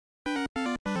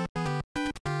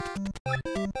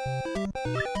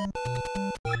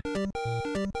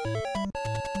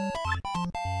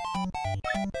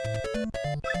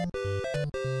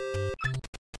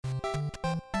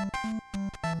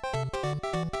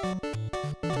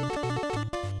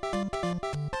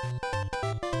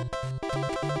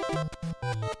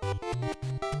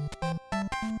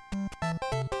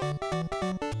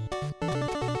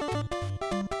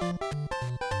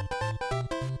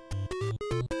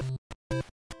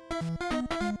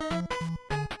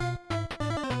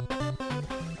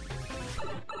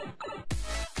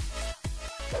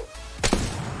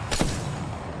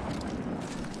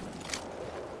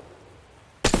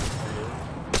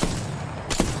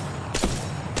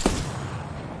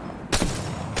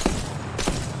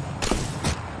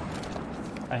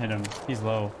I hit him. He's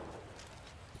low.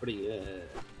 Pretty good.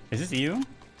 Is this EU?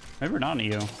 Maybe we're not an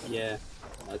EU. Yeah,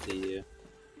 that's EU.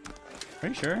 Are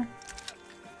you sure?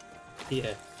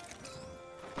 Yeah.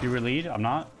 You were lead? I'm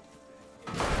not?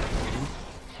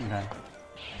 Okay.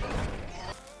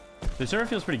 The server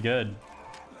feels pretty good.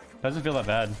 Doesn't feel that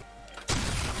bad.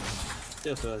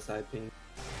 Still feel a side ping.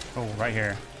 Oh, right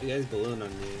here. You guys balloon on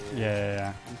me.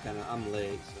 Yeah. I'm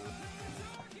late, so.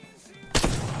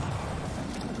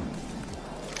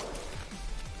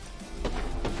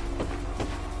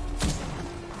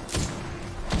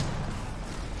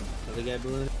 Other guy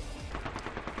balloon.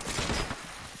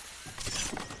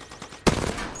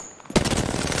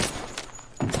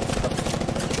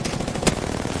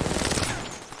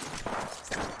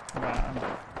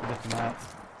 I'm lifting that.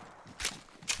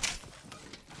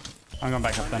 I'm going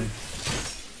back up then.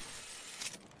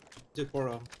 Do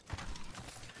portal.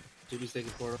 2B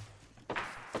second portal.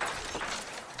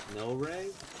 No ray?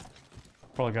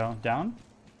 Probably go down.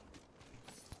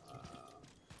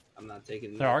 I'm not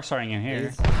taking. There are starting in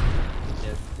here.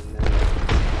 Yes,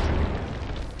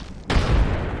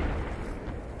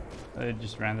 They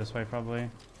just ran this way probably.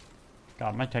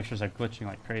 God, my textures are glitching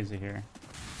like crazy here.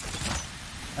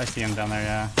 I see him down there,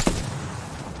 yeah.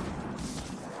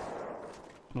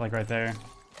 Like right there.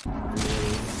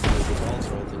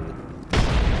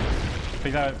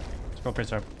 Pick that up. Let's go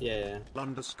press up. Yeah.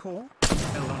 Underscore,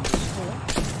 L underscore,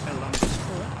 L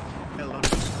underscore, L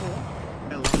underscore,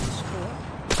 L underscore,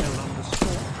 L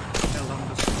underscore, L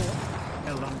underscore,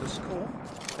 L underscore,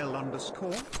 L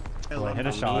underscore, L I hit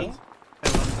a shot.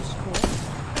 L underscore,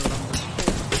 L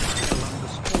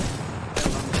underscore,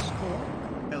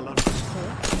 L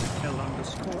underscore, L underscore, L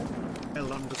underscore,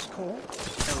 L underscore,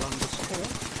 L underscore,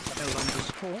 L underscore, L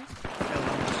underscore,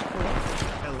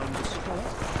 L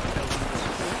underscore,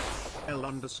 L underscore, L underscore, L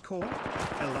underscore,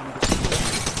 L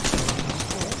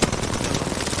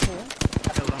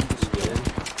underscore, L underscore,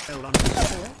 L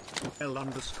underscore, L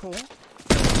underscore.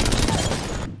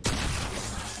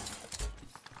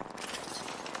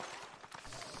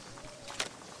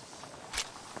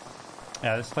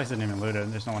 Yeah, this place isn't even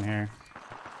looted. There's no one here.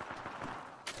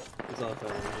 It's all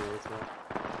fire in here as well.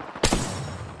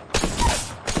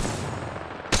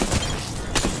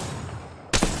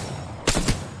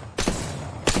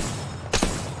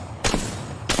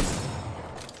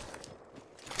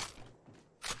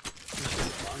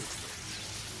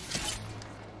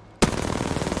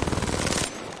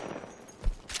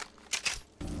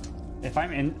 If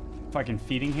I'm in fucking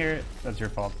feeding here, that's your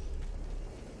fault.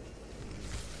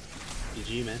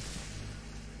 GG, man.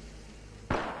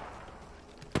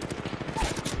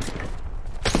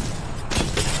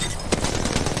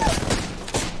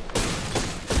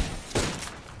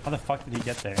 How the fuck did he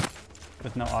get there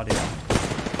with no audio?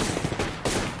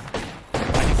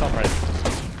 I can self-res.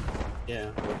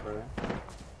 Yeah, go for it.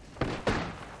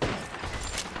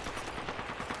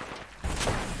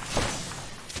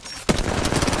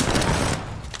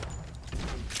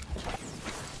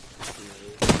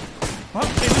 What?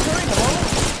 Inventory? Hello?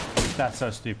 That's so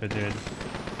stupid, dude.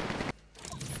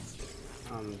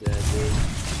 I'm dead, dude.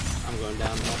 I'm going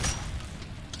down though.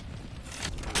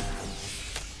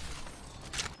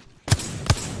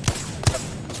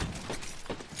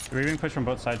 We're being pushed from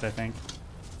both sides, I think.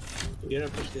 We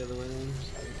gotta push the other way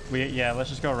then. Yeah, let's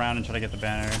just go around and try to get the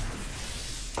banner.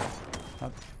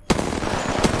 Up.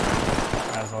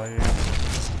 That's all you.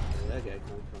 Where did that guy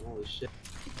come from? Holy shit.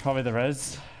 Probably the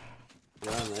res.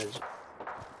 We're on the edge.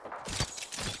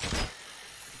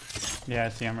 Yeah, I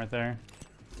see him right there.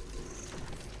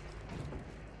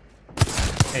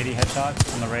 80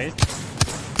 headshot on the raid.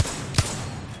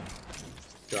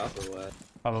 Drop or what?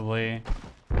 Probably.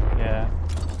 Yeah.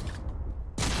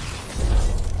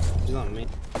 She's on me.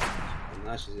 And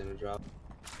now she's gonna drop.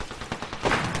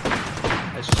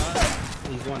 Headshot.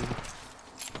 He's one.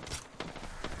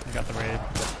 I got the raid.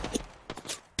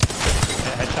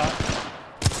 Yeah, headshot.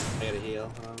 I gotta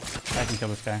heal. I can kill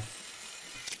this guy.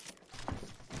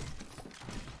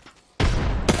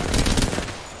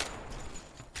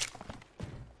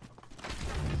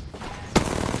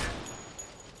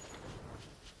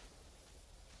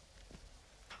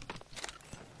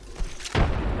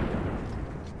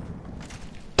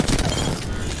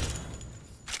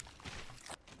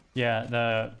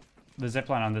 Yeah, the zip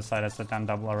line on this side has set down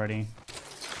double already.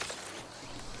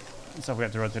 So we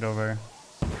have to rotate over.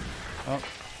 Oh.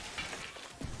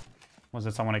 Was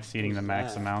it someone exceeding the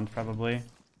max amount, probably?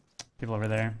 People over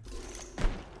there.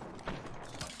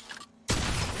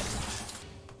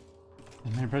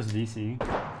 I'm gonna press DC.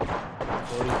 40.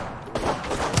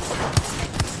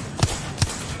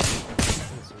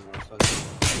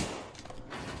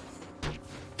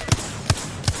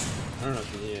 I don't know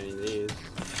if you need any of these.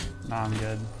 Nah, I'm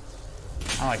good.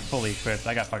 I'm like fully equipped.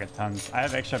 I got fucking tons. I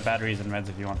have extra batteries and meds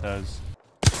if you want those.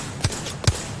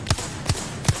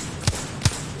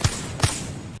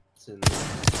 It's in there.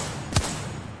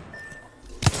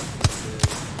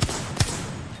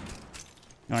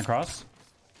 You wanna cross?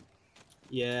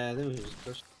 Yeah, I think we can just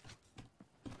push.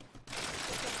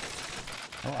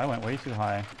 Oh, I went way too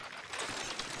high.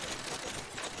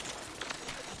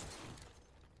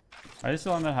 Are they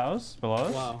still in the house below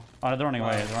us? Wow. Oh, they're running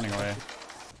away. They're running away.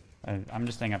 I'm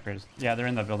just staying up here. Yeah, they're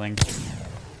in the building.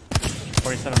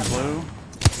 47 blue.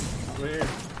 Where? Oh,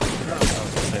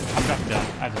 shit. I'm dropping down.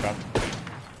 I have to drop.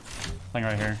 Playing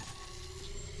right here.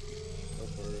 Go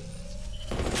for it.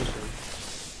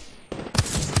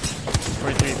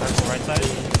 43 purple right side.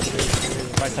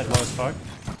 Right side low as fuck.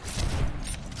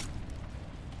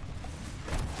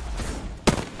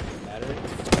 Battery.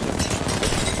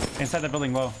 Inside the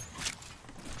building low.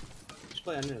 Just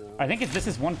play under though. I think this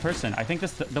is one person. I think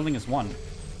this building is one. Yeah,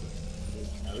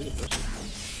 we can push it.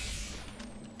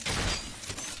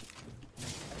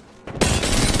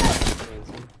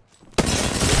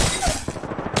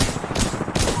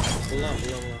 Below.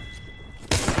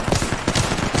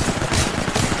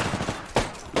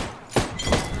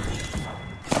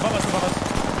 Above us.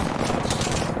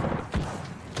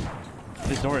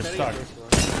 This door is stuck.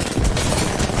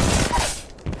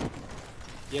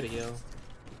 Get a heal.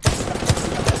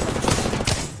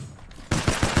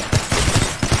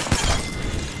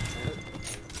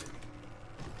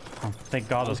 Oh, thank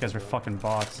God those guys were fucking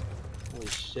bots. Holy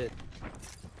shit.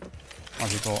 More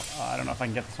people. I don't know if I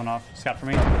can get this one off. Scout for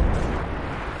me.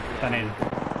 I need.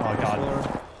 Oh God. Floor.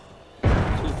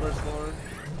 2 first floor.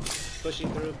 Pushing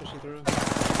through.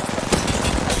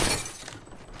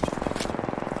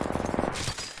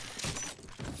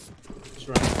 Just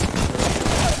run.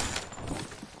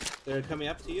 They're coming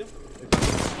up to you.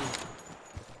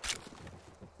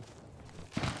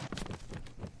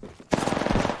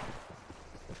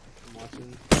 I'm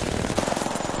watching.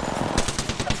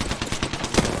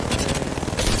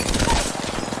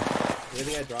 Where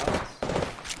the guy drops?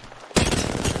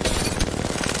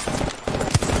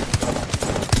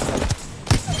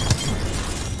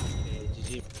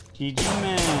 GG,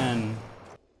 man.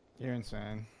 You're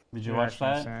insane. Did you You're watch actually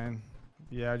that? Insane.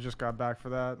 Yeah, I just got back for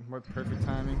that. What perfect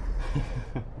timing.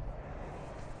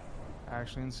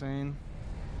 Actually insane.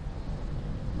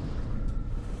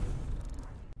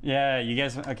 Yeah, you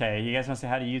guys. Okay, you guys want to say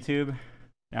hi to YouTube?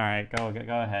 All right, go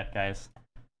ahead, guys.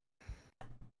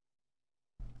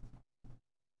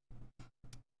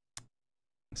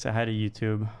 Say hi to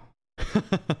YouTube.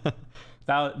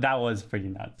 that was pretty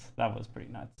nuts. That was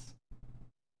pretty nuts.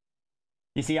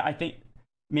 You see, I think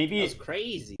maybe That was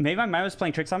crazy. maybe my mind was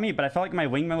playing tricks on me, but I felt like my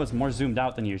wingman was more zoomed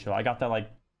out than usual. I got that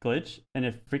like glitch, and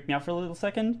it freaked me out for a little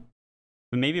second.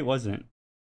 But maybe it wasn't.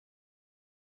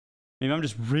 Maybe I'm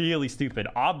just really stupid.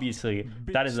 Obviously,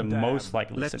 that is the most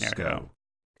likely Let's scenario. go.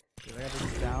 I had to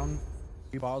down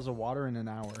 2 bottles of water in an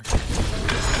hour.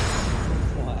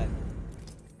 What?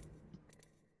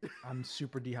 I'm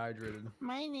super dehydrated.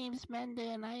 My name's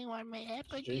Mendo and I want my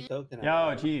apple Drink juice. coconut.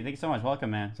 Yo, gee, thank you so much. Welcome,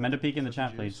 man. Mendo peek in the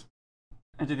chat, please.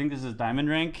 And do you think this is diamond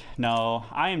rank? No,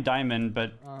 I am diamond,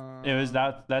 but it was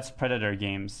that's Predator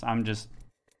games. I'm just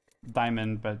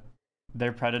diamond, but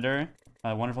they're Predator,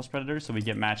 Wonderful's Predator, so we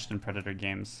get matched in Predator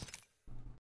games.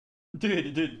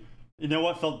 Dude, you know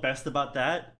what felt best about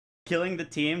that? Killing the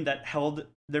team that held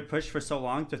their push for so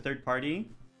long to third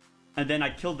party, and then I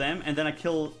kill them, and then I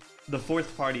kill the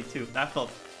fourth party too. That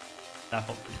felt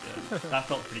pretty good. That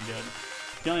felt pretty good.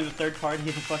 Killing the third party,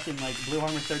 the fucking like blue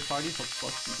armor third party felt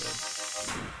fucking good.